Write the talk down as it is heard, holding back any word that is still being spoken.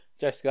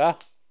Jessica.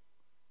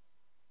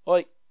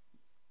 Oi.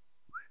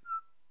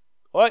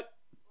 Oi.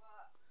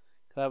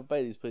 Can I have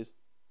Bailey's, please?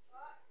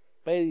 What?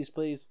 Bailey's,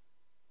 please.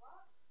 What?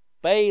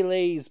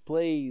 Bailey's,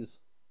 please.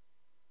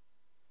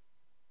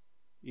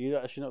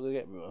 You're actually not going to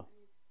get me one?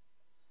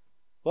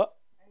 What?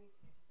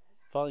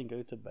 Fine,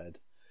 go to bed.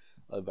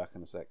 I'll be back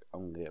in a sec.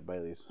 I'm going to get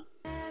Bailey's.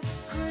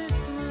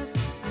 Christmas,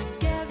 I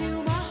gave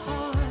you my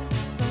heart,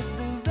 but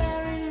the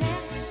very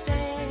next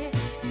day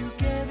you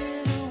gave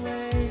it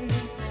away.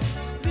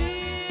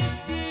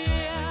 This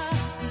year,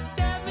 to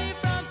save me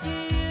from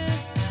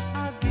tears,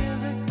 I'll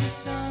give it to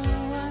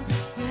someone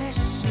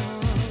special.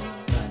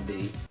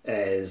 Andy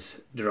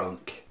is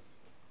drunk.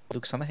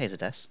 Luke Summerhazer,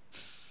 Des.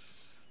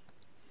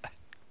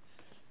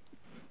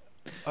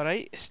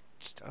 Alright,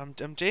 I'm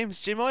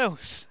James J.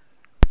 Miles.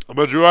 I'm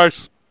Andrew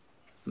Rice.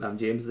 And I'm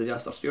James the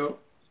Jester Stewart.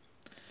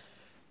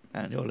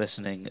 And you're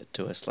listening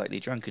to a slightly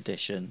drunk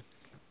edition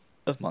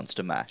of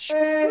Monster Mash. And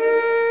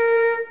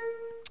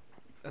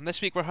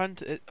this week we're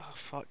hunting. Oh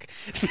fuck!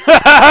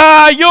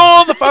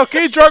 You're the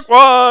fucking drunk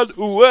one.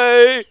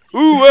 Ooh-way,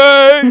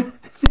 ooh-way.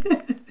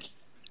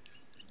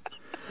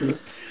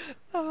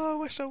 Oh, I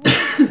wish I would.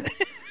 I'd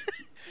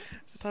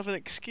have an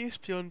excuse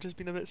beyond just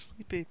being a bit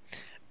sleepy.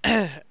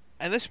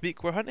 And this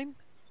week we're hunting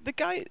the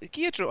guy,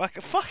 Geodro. I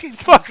can fucking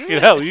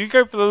Hell, you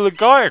go for the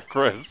Legaia,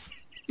 Chris.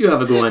 You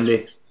have a go,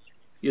 Andy.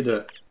 You do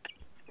it.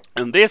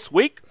 And this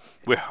week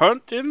we're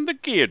hunting the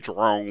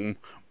Geodrome.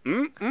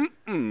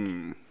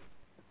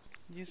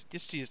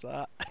 Just use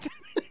that.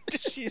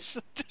 just use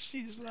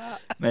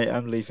that. Mate,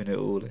 I'm leaving it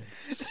all in.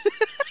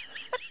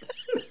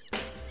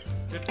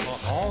 It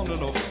caught on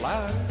in a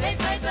flash. They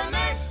played the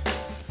mash.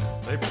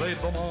 They played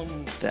them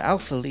on. The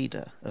alpha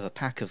leader of a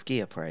pack of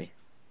gear prey,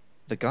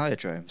 the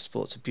Gaiadrome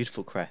sports a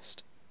beautiful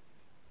crest.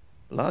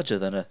 Larger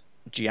than a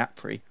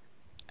Giapri,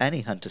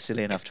 any hunter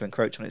silly enough to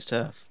encroach on its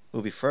turf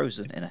will be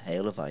frozen in a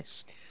hail of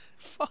ice.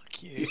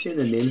 Fuck you. You say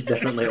the names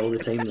differently all the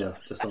time there,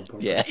 just on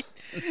purpose. Yeah.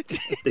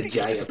 The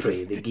Gaia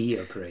Prey, the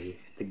Gaia Prey,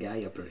 the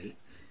Gaia Prey.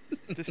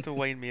 Just to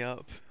wind me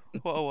up.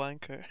 What a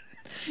wanker.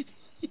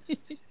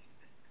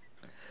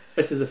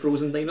 This is the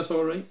frozen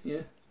dinosaur, right? Yeah.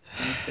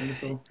 Nice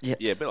dinosaur. Yeah,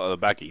 a bit like the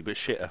baggy, but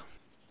shitter.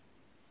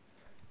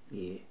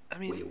 Yeah. I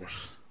mean, way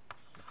worse.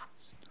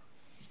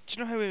 do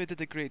you know how we did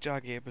the Great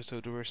Jaggy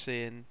episode where we're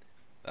saying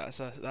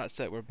that's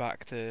it, we're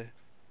back to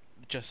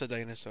just a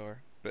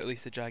dinosaur, but at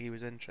least the Jaggy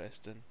was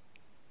interesting.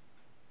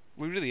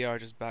 We really are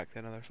just back to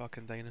another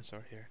fucking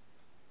dinosaur here.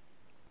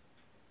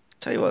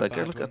 Tell you what, go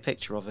Bad look at a one.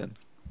 picture of him.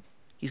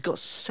 He's got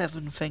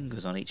 7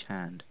 fingers on each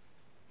hand.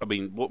 I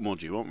mean, what more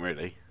do you want,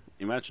 really?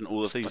 Imagine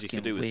all the things you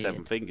could do with Fucking 7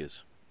 weird.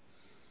 fingers.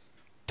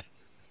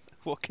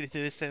 What can you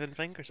do with 7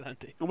 fingers,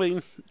 Andy? I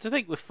mean, to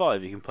think with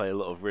 5 you can play a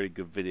lot of really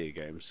good video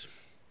games.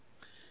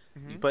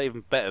 You can play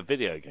even better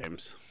video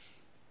games.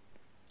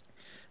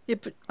 Yeah,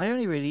 but I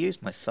only really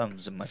use my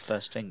thumbs and my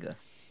first finger.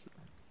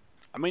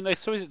 I mean, I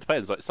suppose it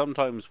depends. Like,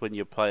 sometimes when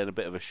you're playing a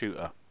bit of a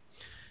shooter,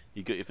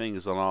 you got your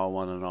fingers on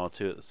R1 and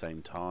R2 at the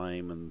same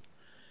time, and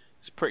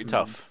it's pretty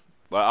tough.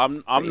 Like,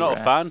 I'm Pretty not a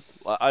rare. fan.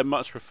 Like, I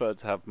much prefer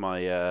to have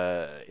my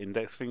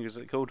index fingers,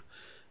 is it called,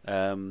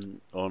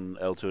 on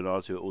L2 and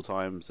R2 at all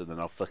times, and then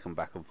I'll flick them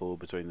back and forward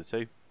between the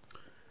two.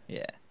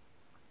 Yeah.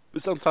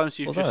 But sometimes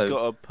you've just Although-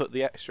 got to put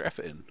the extra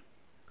effort in.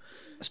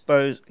 I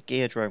suppose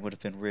Geodrome would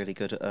have been really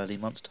good at early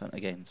Monster Hunter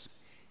games.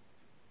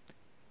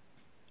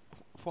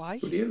 Why?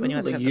 But you When you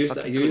had to like, have the use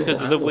fucking that, you use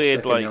Because of the the analog weird,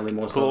 stick in like, early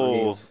Monster Hunter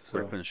claw games, so-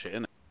 rip and shit,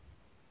 innit?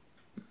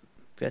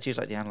 We had to use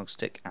like the analog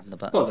stick and the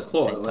button Well, the at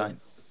claw, the same like-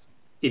 time.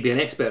 He'd be an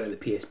expert at the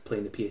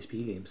playing the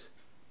PSP games.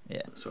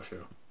 Yeah. That's for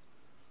sure.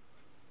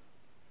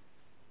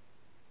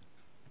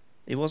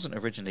 He wasn't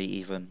originally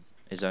even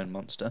his own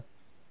monster.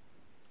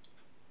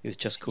 He was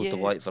just called the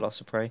Yeah. White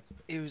Velociprey.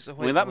 It was a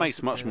I mean, that makes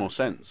velocity much player, more that-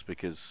 sense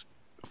because,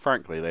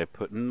 frankly, they've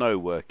put no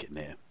work in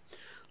here.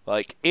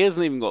 Like, he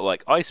hasn't even got,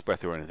 like, ice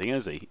breath or anything,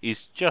 has he?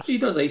 He's just... He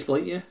does Ice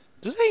Blight, yeah.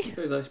 Does He he?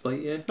 does Ice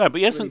Blight, yeah. No, but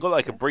he hasn't got,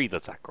 like, a breathe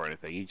attack or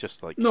anything. He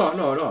just, like... No,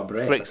 a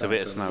breath. Flicks a attack,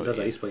 bit of but snow He at does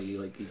you. Ice Blight,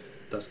 he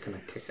does kind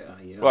of kick it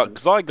at you. Well,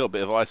 because I got a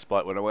bit of ice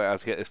bite when I went out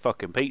to get this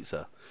fucking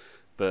pizza.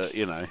 But,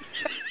 you know...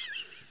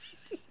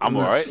 I'm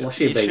alright. Are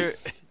Slushy you bite. sure?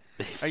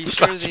 Are you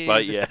sure Slash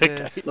bite, yeah.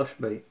 okay. Slush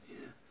bite.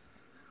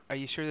 Are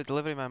you sure the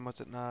delivery man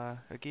wasn't a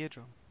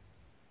Geodrome?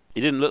 He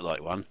didn't look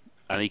like one,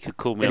 and he could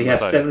call me Did on he the have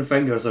phone. 7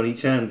 fingers on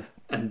each hand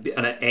and be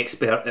an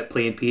expert at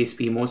playing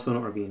PSP Monster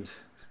Hunter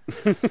games?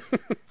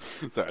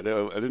 Sorry, I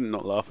didn't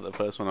not laugh at the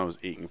first one. I was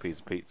eating a piece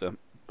of pizza,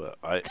 but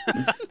I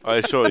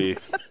assure you,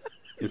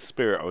 in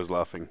spirit, I was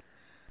laughing.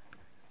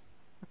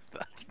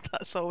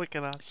 That's all we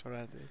can ask for,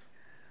 Andy.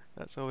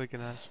 That's all we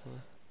can ask for.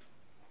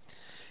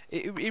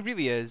 It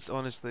really is,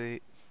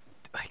 honestly.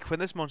 Like when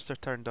this monster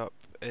turned up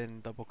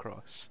in Double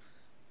Cross,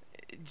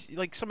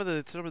 like some of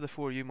the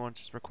 4U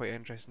monsters were quite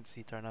interesting to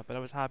see turn up, and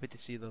I was happy to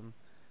see them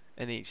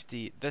in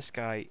HD. This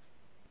guy,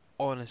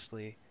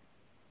 honestly,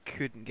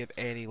 couldn't give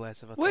any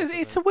less of a. Well, toss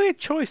it's a about. weird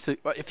choice.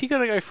 Like, if you're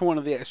going to go for one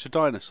of the extra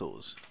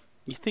dinosaurs,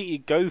 you think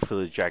you'd go for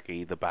the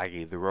Jaggy, the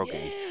Baggy, the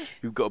Roggy,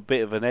 who've got a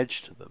bit of an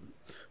edge to them.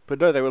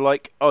 But no, they were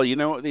like, oh, you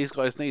know what these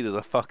guys need is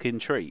a fucking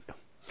treat.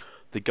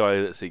 the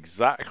guy that's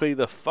exactly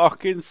the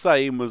fucking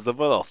same as the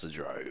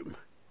Velocidrome.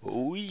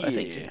 Oh But I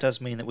think yeah. it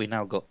does mean that we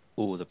now got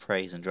all the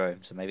praise and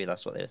drones, so maybe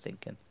that's what they were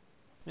thinking.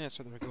 Yeah, that's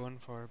what they were going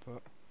for,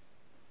 but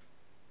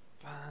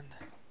man,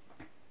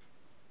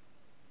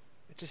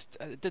 it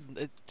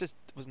just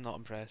was not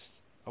impressed.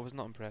 I was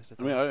not impressed at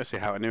I all. mean, I don't see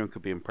how anyone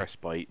could be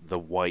impressed by the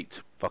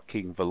white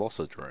fucking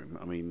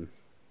Velocidrome. I mean,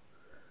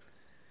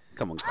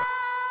 come on, guys.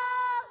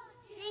 Oh,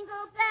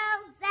 jingle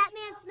bells,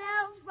 Batman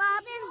smells,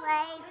 Robin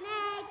laid an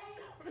egg.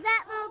 The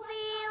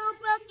Batmobile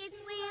broke its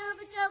wheel,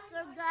 the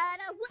Joker got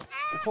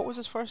a What was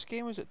his first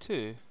game? Was it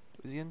 2?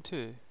 Was he in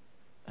 2?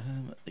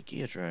 The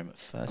Geodrome at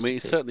first. I mean,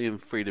 it's appeared- certainly in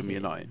Freedom Yeah.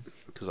 Unite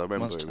because I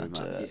remember Monster him in that.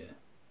 Hunter Yeah.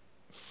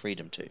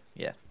 Freedom 2,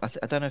 yeah. I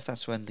don't know if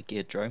that's when the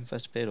Geodrome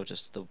first appeared or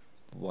just the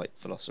white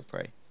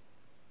Velociprey.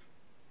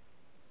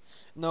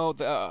 No,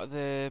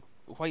 the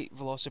white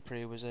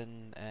Velociprey was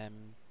in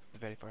the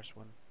very first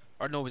one.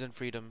 Or no, it was in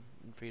Freedom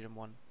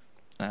 1.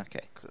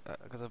 Okay.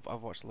 Because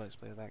I've watched the Let's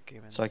Play of that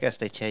game. And So I guess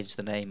they changed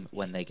the name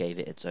when they gave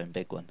it its own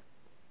big one.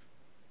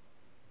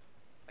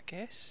 I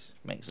guess.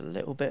 Makes a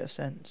little bit of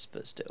sense,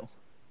 but still.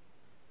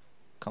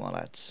 Come on,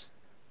 lads.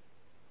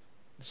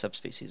 The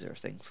subspecies are a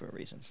thing for a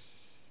reason.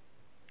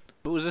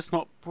 But was this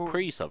not Well-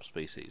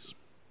 pre-subspecies?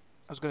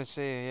 I was gonna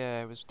say,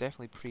 yeah, it was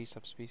definitely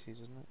pre-subspecies,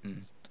 wasn't it?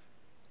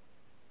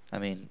 I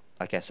mean,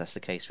 I guess that's the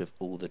case with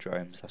all the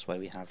drones, that's why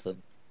we have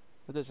them.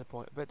 A bit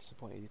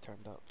disappointed he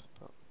turned up,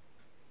 but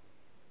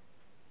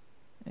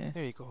Yeah.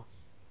 there you go.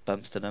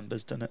 Bumps the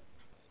numbers, doesn't it?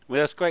 I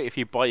mean, that's great if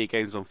you buy your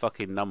games on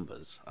fucking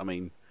numbers. I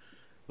mean,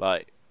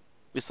 like,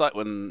 it's like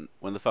when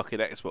the fucking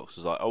Xbox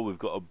was like, oh, we've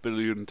got 1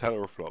 billion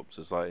teraflops.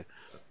 It's like,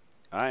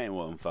 I ain't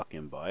what I'm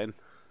fucking buying.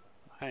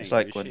 I ain't It's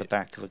like give a when the shit.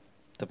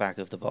 back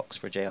of the box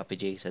for a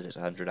JRPG says it's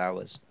 100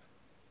 hours.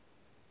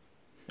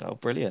 Oh,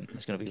 brilliant.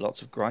 There's going to be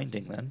lots of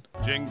grinding then.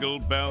 Jingle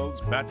bells,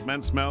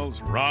 Batman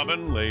smells,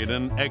 Robin laid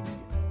an egg.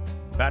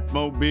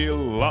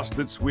 Batmobile lost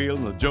its wheel,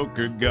 the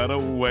Joker got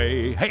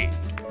away. Hey,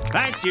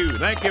 thank you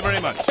very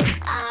much.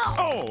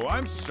 Oh,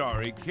 I'm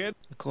sorry, kid.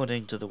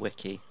 According to the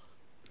wiki,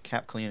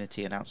 Capcom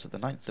Unity announced that the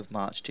 9th of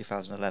March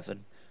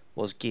 2011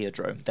 was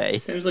Geodrome Day.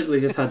 Sounds like they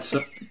just had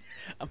some.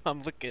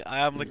 I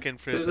am looking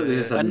for Sounds like they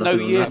just had And nothing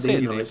no on year that day,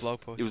 you know, since. it's- blog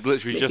post. It was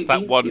literally Make just it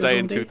that one day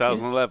in Geodrome Day, yeah,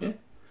 2011. yeah.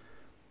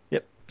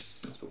 Yep.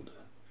 That's what we'll do.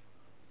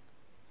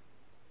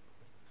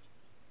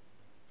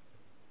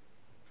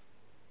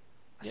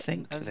 I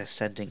think and- they're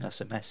sending us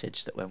a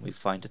message that when we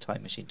find a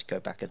time machine to go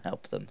back and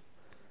help them.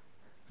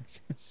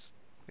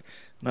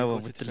 No go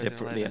one to would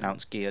deliberately 2011.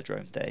 announce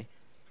Geodrome Day.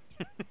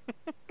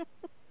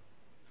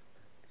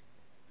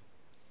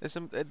 There's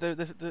some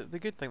the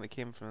good thing that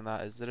came from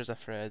that is there is a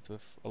thread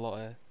with a lot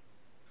of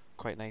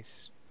quite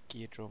nice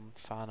Geodrome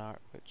fan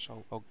art, which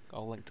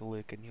I'll link to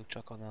Luke and he'll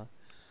chuck on that.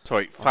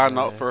 Sorry, fan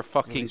art the for a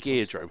fucking release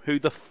post. Geodrome. Who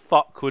the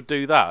fuck would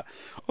do that?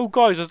 Oh,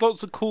 guys, there's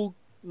lots of cool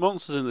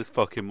monsters in this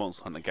fucking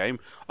Monster Hunter game.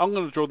 I'm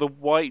gonna draw the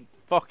white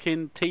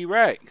fucking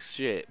T-Rex.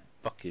 Shit,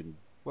 fucking.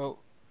 Well,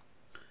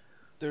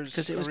 there's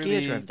Because it a was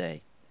really, Geodrome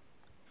Day.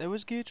 It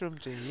was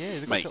Geodrome Day, yeah.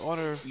 They Mate, got to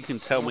honour. you can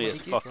tell me honour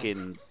it's the Geodrome.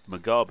 fucking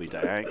Mugabe Day.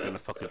 I ain't gonna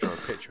fucking draw a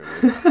picture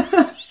of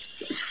it.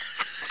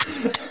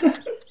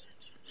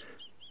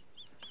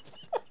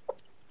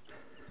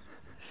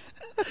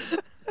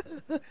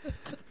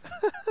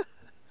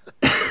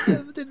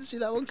 I didn't see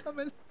that one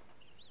coming.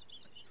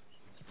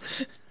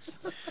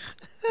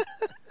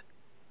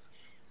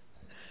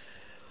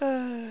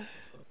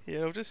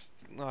 Yeah, I'll just.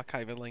 No, I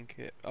can't even link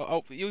it.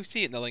 You'll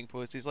see it in the link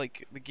post. It's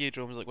like the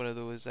Geodrome's like one of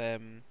those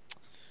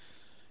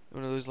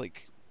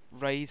like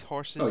ride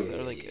horses Oh, that yeah,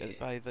 are like yeah,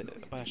 yeah.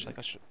 by like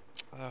a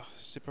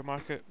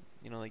supermarket.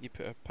 You know, like you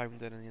put a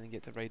pound in and you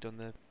get to ride on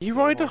the. You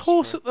little ride a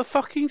horse for at the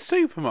fucking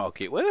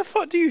supermarket. Where the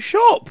fuck do you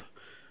shop?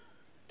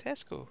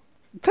 Tesco.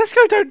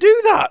 Tesco don't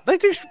do that. They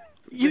do.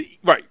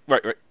 Right.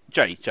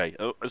 Jay,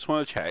 I just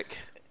want to check.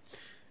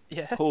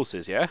 Yeah.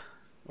 Horses, yeah?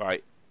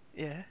 Right.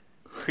 Yeah.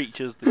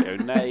 Creatures that go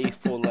neigh,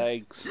 4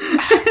 legs,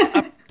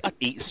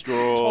 eat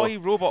straw. Toy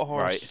robot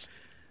horse.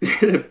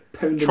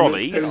 Pounding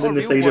Trolleys. pounding the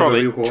Oh, side of a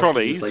real horse, and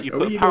Trolleys, it's like, you "Oh,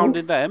 put a you pound go."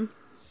 in them,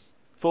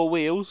 4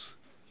 wheels,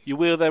 you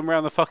wheel them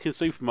around the fucking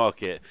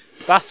supermarket.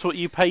 That's what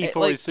you pay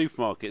for in like-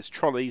 supermarkets.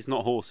 Trolleys,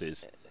 not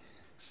horses.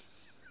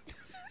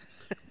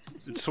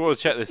 Just want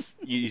to check this.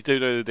 You do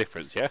know the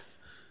difference, yeah?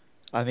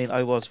 I mean,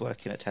 I was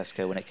working at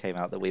Tesco when it came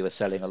out that we were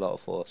selling a lot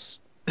of horse.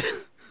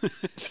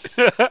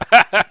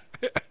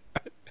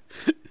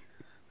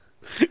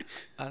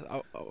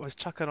 I was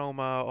chucking all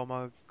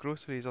my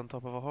groceries on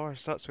top of a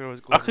horse. That's where I was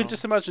going. I could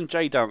just imagine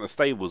Jay down at the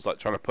stables, like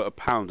trying to put a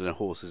pound in a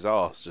horse's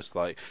ass, just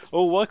like,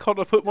 oh, why can't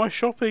I put my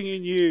shopping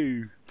in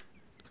you?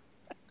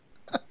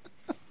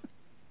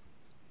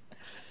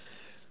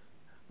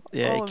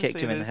 Yeah, All it I'm kicked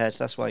him saying in the is- head.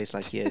 That's why he's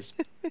like he is.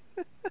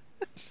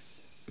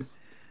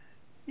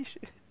 You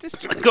should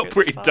just It check got out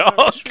pretty the fan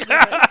art, it's dark.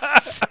 really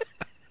nice.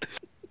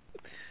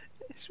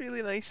 It's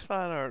really nice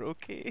fan art.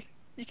 Okay,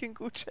 you can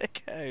go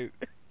check it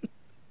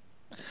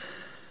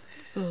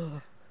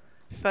out.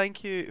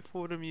 Thank you,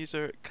 forum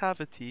user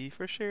Cavity,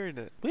 for sharing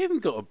it. We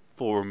haven't got a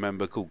forum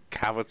member called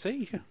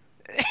Cavity.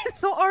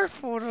 Not our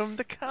forum,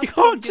 the Capcom You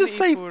can't just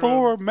say Unity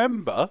forum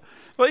member.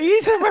 Like, you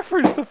need to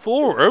reference the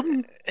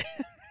forum.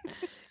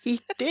 He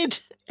did.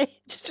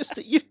 It's just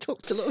that you've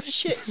talked a lot of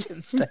shit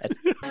since then.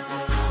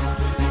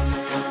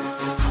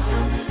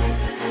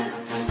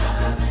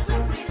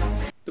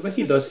 The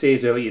wiki does say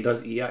as well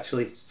he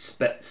actually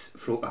spits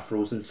a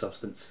frozen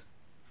substance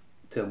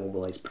to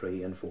immobilise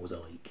prey and foes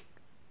alike.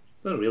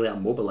 Doesn't really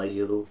immobilise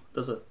you though,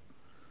 does it?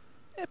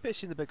 Yeah, but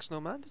it's in the big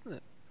snowman, doesn't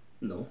it?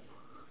 No,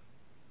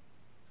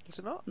 Is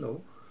it not?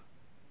 no.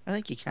 I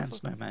think he can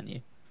snowman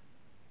you.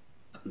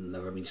 I've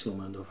never been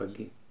snowmaned off a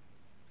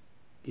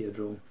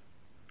Geodrome.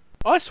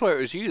 I swear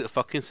it was you that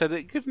fucking said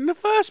it good in the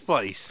first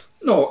place.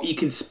 No, he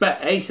can spit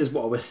ice is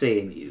what I was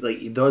saying. Like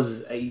he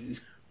does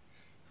ice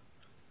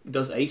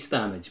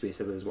damage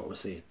basically is what I was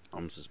saying. I'm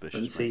I didn't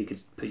suspicious. say mate. he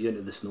could put you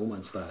into the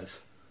snowman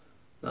status.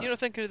 You're not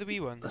thinking of the wee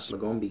ones? That's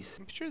Lagombi's.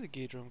 I'm sure the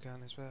Gaydrome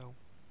can as well.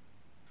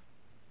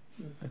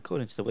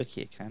 According to the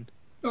wiki, it can.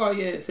 Oh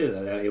yeah, it says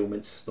that there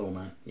ailments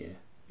snowman. Yeah,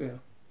 fair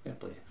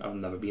play. I've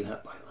never been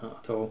hit by that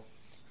at all.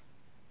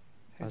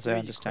 As I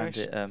understand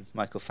it,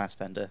 Michael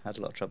Fassbender had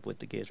a lot of trouble with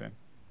the Geodrome.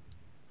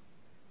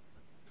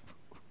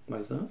 Why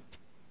is that?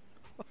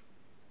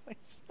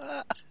 What's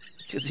that?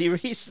 Because he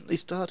recently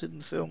started in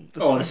the film.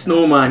 Oh, the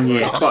snowman,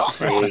 yeah, fuck's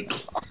sake.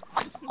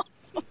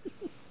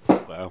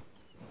 Wow.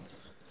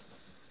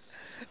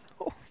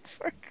 Oh,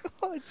 for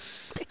God's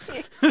sake!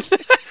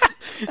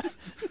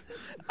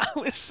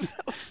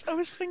 I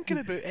was thinking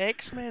about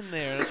X-Men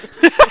there.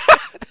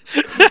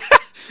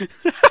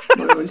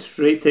 Went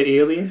straight to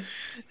Alien.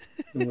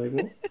 I'm like,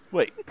 what?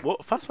 Wait,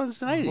 what?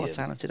 Fassbender's an What a alien?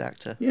 talented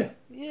actor. Yeah,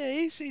 Yeah,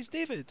 he's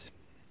David.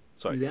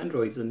 Sorry. the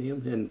androids in the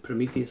and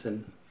Prometheus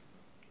and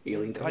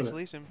Alien Covenant.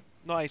 Isolation.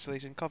 Not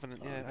Isolation,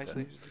 Covenant. Yeah,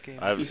 Isolation is the game.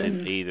 I haven't He's seen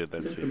in- either of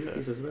them, He's in to be fair.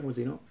 Prometheus as well, was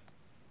he not?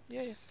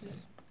 Yeah, yeah.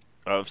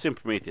 I've seen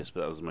Prometheus,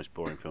 but that was the most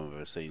boring film I've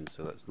ever seen,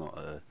 so that's not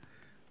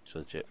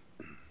legit.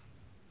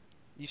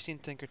 You've seen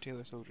Tinker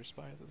Tailor Soldier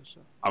Spy though,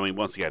 so. I mean,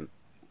 once again,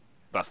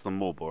 that's the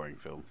more boring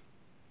film.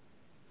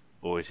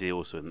 Or is he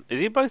also in... Is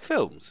he in both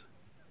films?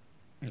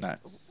 No.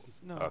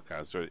 No. Okay, I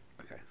was really...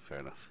 Okay, fair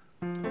enough.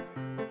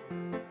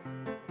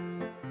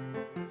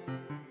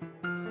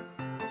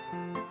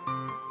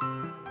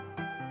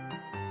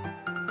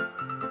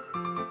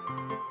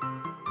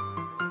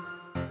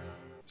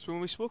 So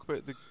when we spoke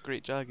about the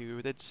Great Jagu,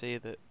 we did say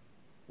that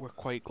we're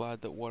quite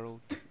glad that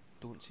World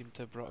don't seem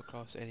to have brought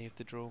across any of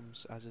the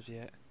dromes as of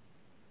yet.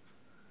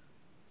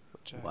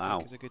 Which I Wow.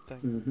 think is a good thing.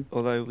 Mm-hmm.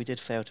 Although we did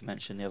fail to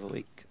mention the other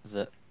week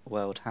that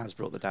World has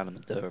brought the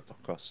Dalamadura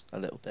across a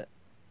little bit.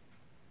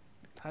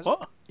 Has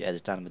What? Yeah,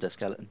 there's Dalamadura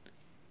skeleton.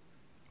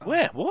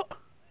 Where? What?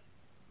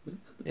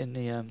 In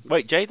the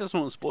Wait, Jay doesn't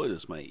want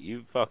spoilers, mate.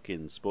 You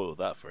fucking spoiled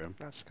that for him.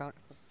 That's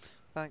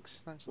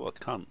thanks. What a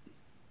cunt.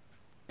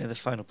 in the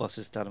final boss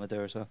is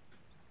Dalamadura as well.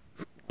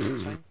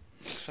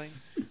 That's fine.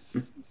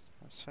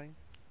 That's fine.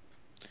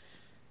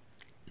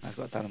 I've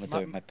got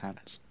Dalamadura in my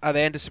pants. At the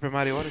end of Super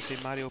Mario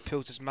Odyssey, Mario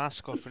peels his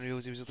mask off and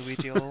realizes he was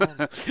Luigi all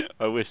along.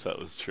 I wish that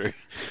was true.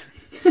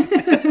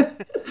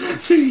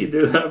 You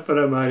do that for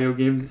a Mario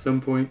game at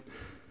some point.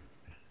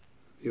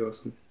 Be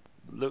awesome.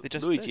 They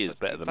just Luigi did, is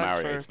better than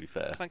thanks Mario, for- to be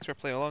fair. Thanks for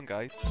playing along,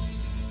 guys.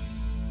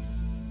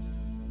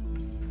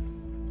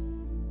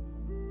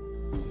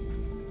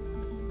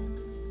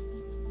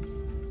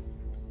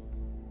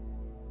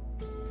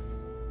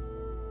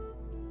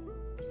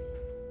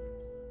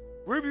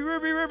 Ruby,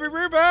 Ruby, Ruby,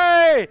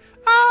 Ruby!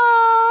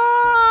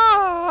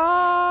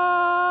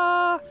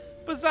 Ah!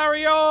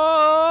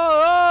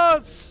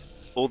 Bizarrios!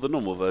 Or the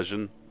normal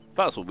version.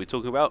 That's what we're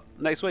talking about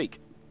next week.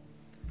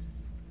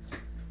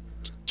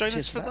 Join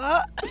Cheers us for for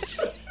that.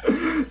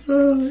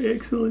 Oh,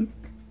 excellent.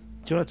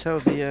 Do you want to tell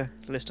the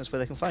listeners where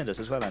they can find us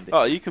as well, Andy?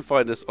 Oh, you can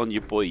find us on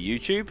your boy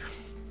YouTube,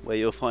 where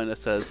you'll find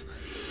us as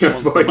Your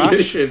Monster boy Mash.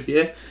 YouTube,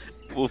 yeah.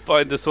 We'll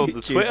find us on the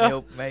YouTube Twitter,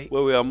 milk, mate.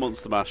 where we are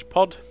Monster Mash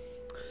Pod.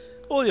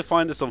 Or you'll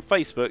find us on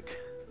Facebook,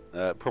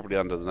 probably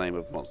under the name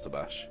of Monster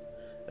Bash.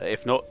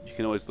 If not, you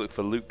can always look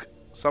for Luke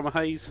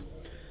Summerhays.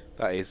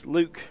 That is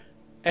Luke,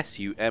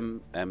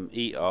 Summerhayes.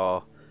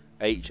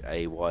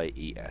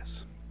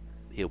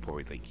 He'll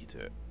probably link you to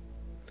it.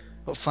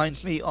 But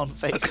find me on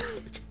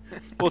Facebook.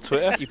 Or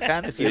Twitter. You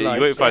can if Yeah, you like.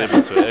 you won't find him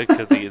on Twitter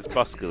because he is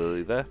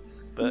buscularly there.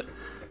 But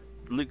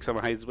Luke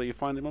Summerhays is where you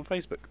find him on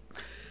Facebook.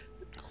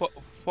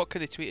 What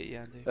could they tweet at you,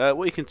 Andy?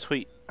 What you can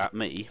tweet at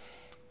me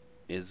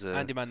is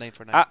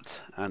Andyman949.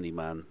 at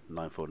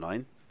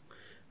Andyman949.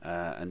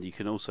 And you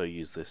can also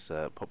use this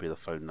popular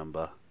phone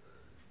number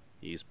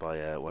used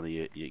by one of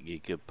your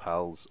good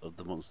pals of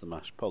the Monster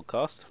Mash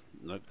podcast.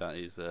 Nope, that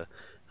is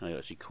how you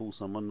actually call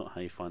someone, not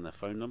how you find their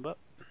phone number.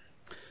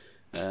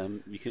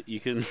 You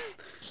can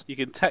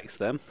text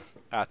them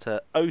at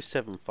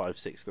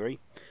 07563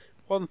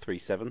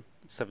 137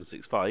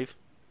 765.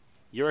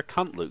 You're a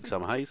cunt, Luke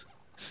Summerhays.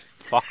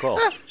 Fuck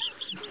off.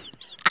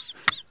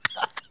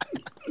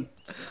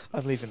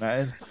 I'm leaving that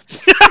in.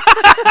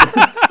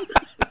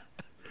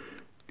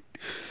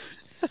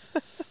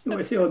 You want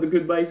to say all the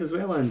goodbyes as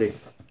well, Andy?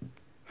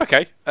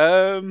 Okay.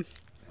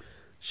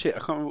 Shit, I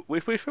can't remember.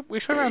 Which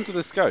way round did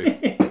this go?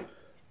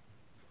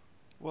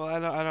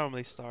 Well, I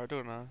normally start,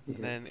 don't I? Yeah.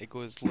 And then it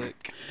goes, look,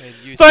 and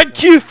you.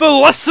 Thank you for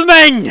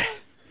listening!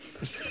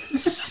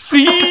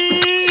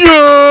 See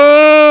ya!